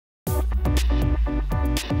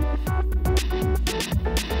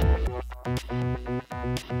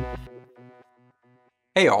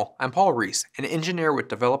Hey y'all, I'm Paul Reese, an engineer with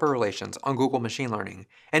developer relations on Google Machine Learning,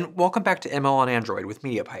 and welcome back to ML on Android with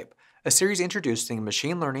MediaPipe, a series introducing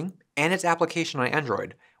machine learning and its application on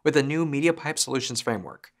Android with a new MediaPipe Solutions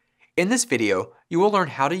framework. In this video, you will learn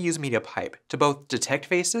how to use MediaPipe to both detect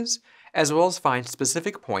faces as well as find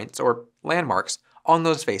specific points or landmarks on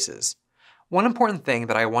those faces. One important thing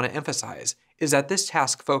that I want to emphasize is that this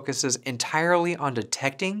task focuses entirely on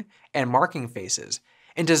detecting and marking faces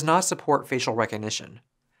and does not support facial recognition.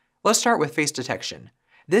 Let's start with face detection.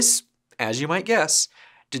 This, as you might guess,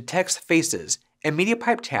 detects faces, and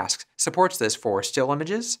MediaPipe Tasks supports this for still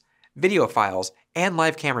images, video files, and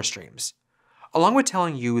live camera streams. Along with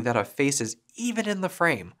telling you that a face is even in the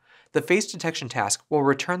frame, the face detection task will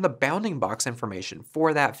return the bounding box information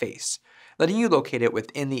for that face, letting you locate it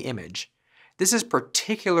within the image. This is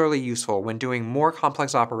particularly useful when doing more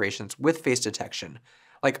complex operations with face detection,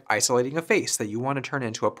 like isolating a face that you want to turn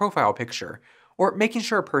into a profile picture, or making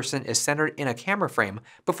sure a person is centered in a camera frame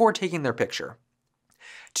before taking their picture.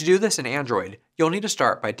 To do this in Android, you'll need to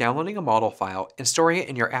start by downloading a model file and storing it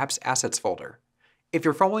in your app's assets folder. If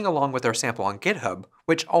you're following along with our sample on GitHub,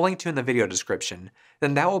 which I'll link to in the video description,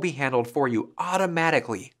 then that will be handled for you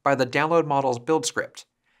automatically by the download models build script.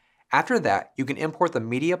 After that, you can import the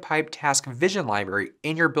MediaPipe Task Vision library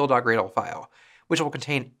in your build.gradle file, which will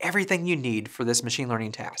contain everything you need for this machine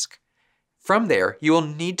learning task. From there, you will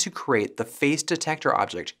need to create the face detector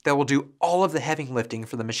object that will do all of the heavy lifting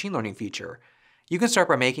for the machine learning feature. You can start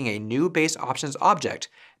by making a new base options object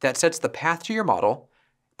that sets the path to your model,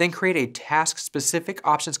 then create a task-specific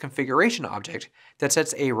options configuration object that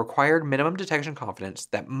sets a required minimum detection confidence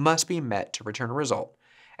that must be met to return a result,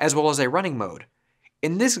 as well as a running mode.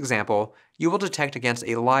 In this example, you will detect against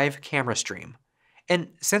a live camera stream.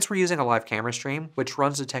 And since we're using a live camera stream, which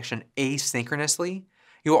runs detection asynchronously,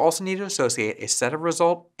 you will also need to associate a set of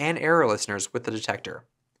result and error listeners with the detector.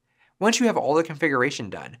 Once you have all the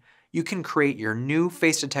configuration done, you can create your new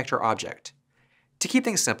face detector object. To keep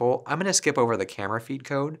things simple, I'm going to skip over the camera feed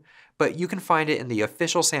code, but you can find it in the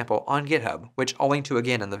official sample on GitHub, which I'll link to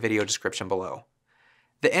again in the video description below.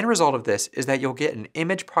 The end result of this is that you'll get an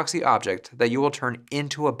image proxy object that you will turn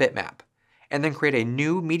into a bitmap, and then create a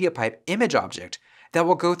new MediaPipe image object that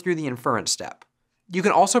will go through the inference step. You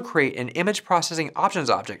can also create an image processing options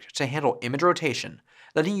object to handle image rotation,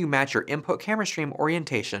 letting you match your input camera stream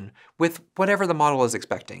orientation with whatever the model is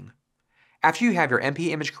expecting. After you have your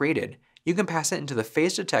MP image created, you can pass it into the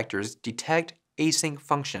face detector's detect async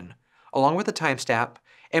function, along with the timestamp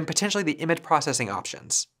and potentially the image processing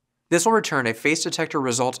options. This will return a face detector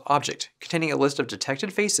results object containing a list of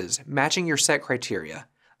detected faces matching your set criteria,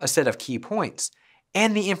 a set of key points,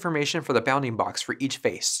 and the information for the bounding box for each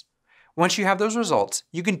face. Once you have those results,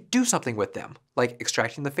 you can do something with them, like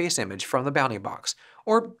extracting the face image from the bounding box,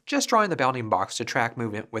 or just drawing the bounding box to track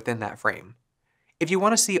movement within that frame. If you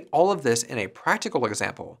want to see all of this in a practical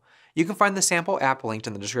example, you can find the sample app linked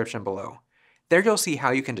in the description below. There you'll see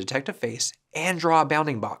how you can detect a face and draw a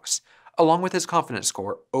bounding box, along with its confidence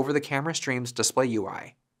score over the camera stream's display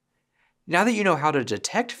UI. Now that you know how to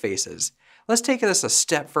detect faces, let's take this a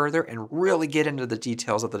step further and really get into the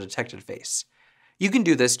details of the detected face. You can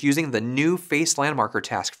do this using the new face landmarker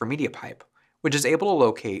task for MediaPipe, which is able to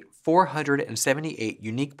locate 478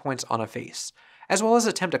 unique points on a face, as well as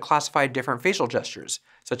attempt to classify different facial gestures,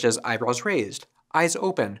 such as eyebrows raised, eyes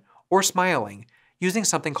open, or smiling, using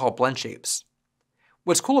something called blend shapes.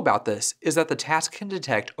 What's cool about this is that the task can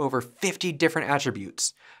detect over 50 different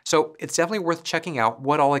attributes, so it's definitely worth checking out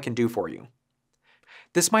what all it can do for you.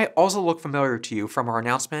 This might also look familiar to you from our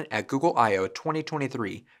announcement at Google I/O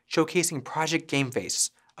 2023 showcasing Project GameFace,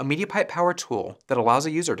 a MediaPipe powered tool that allows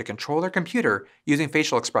a user to control their computer using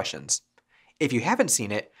facial expressions. If you haven't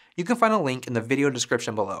seen it, you can find a link in the video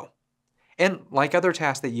description below. And like other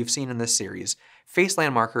tasks that you've seen in this series, Face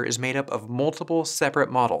Landmarker is made up of multiple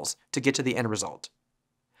separate models to get to the end result.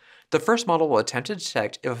 The first model will attempt to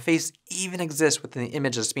detect if a face even exists within the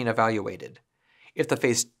image that's being evaluated. If the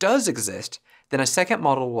face does exist, then a second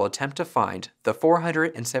model will attempt to find the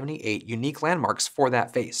 478 unique landmarks for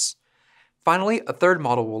that face. Finally, a third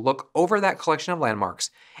model will look over that collection of landmarks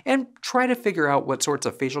and try to figure out what sorts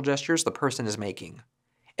of facial gestures the person is making.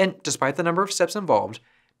 And despite the number of steps involved,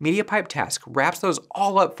 MediaPipe Task wraps those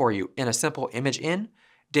all up for you in a simple image in,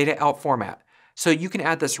 data out format, so you can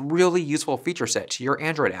add this really useful feature set to your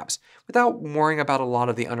Android apps without worrying about a lot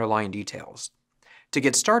of the underlying details. To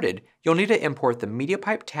get started, you'll need to import the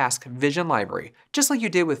MediaPipe Task Vision library, just like you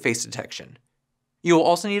did with face detection. You will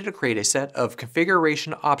also need to create a set of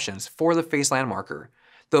configuration options for the face landmarker,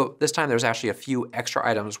 though this time there's actually a few extra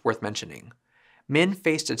items worth mentioning. Min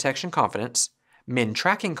face detection confidence, min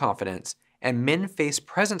tracking confidence, and min face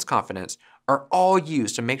presence confidence are all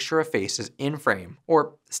used to make sure a face is in frame,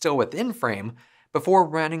 or still within frame, before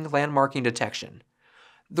running landmarking detection.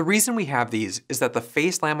 The reason we have these is that the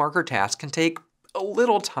face landmarker task can take a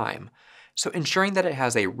little time, so ensuring that it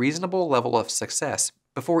has a reasonable level of success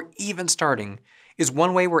before even starting is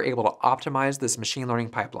one way we're able to optimize this machine learning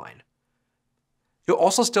pipeline. You'll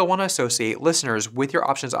also still want to associate listeners with your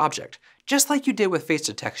options object, just like you did with face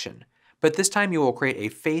detection, but this time you will create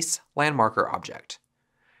a face landmarker object.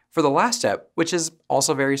 For the last step, which is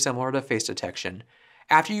also very similar to face detection,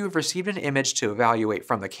 after you have received an image to evaluate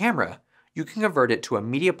from the camera, you can convert it to a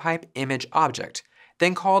MediaPipe image object,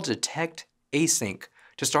 then call detect async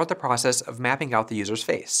to start the process of mapping out the user's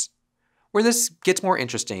face. Where this gets more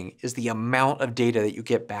interesting is the amount of data that you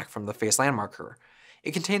get back from the face landmarker.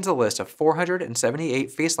 It contains a list of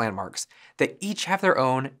 478 face landmarks that each have their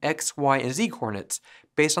own x, y, and z coordinates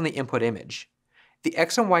based on the input image. The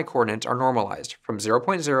x and y coordinates are normalized from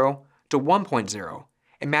 0.0 to 1.0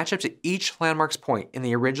 and match up to each landmark's point in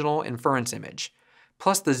the original inference image.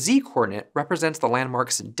 Plus the z coordinate represents the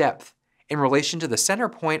landmark's depth in relation to the center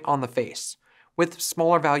point on the face, with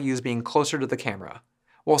smaller values being closer to the camera,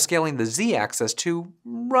 while scaling the z-axis to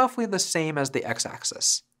roughly the same as the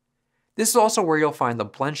x-axis. This is also where you'll find the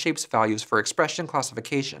blend shapes values for expression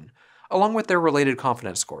classification, along with their related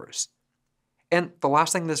confidence scores. And the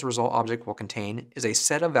last thing this result object will contain is a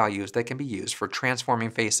set of values that can be used for transforming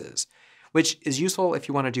faces, which is useful if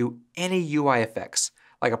you want to do any UI effects,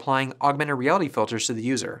 like applying augmented reality filters to the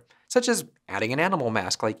user, such as adding an animal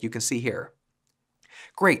mask like you can see here.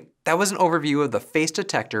 Great, that was an overview of the face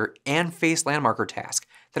detector and face landmarker task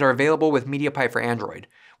that are available with MediaPipe for Android,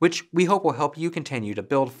 which we hope will help you continue to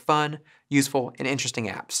build fun, useful, and interesting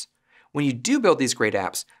apps. When you do build these great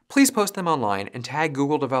apps, please post them online and tag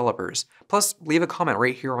Google developers, plus leave a comment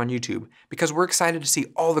right here on YouTube, because we're excited to see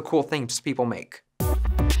all the cool things people make.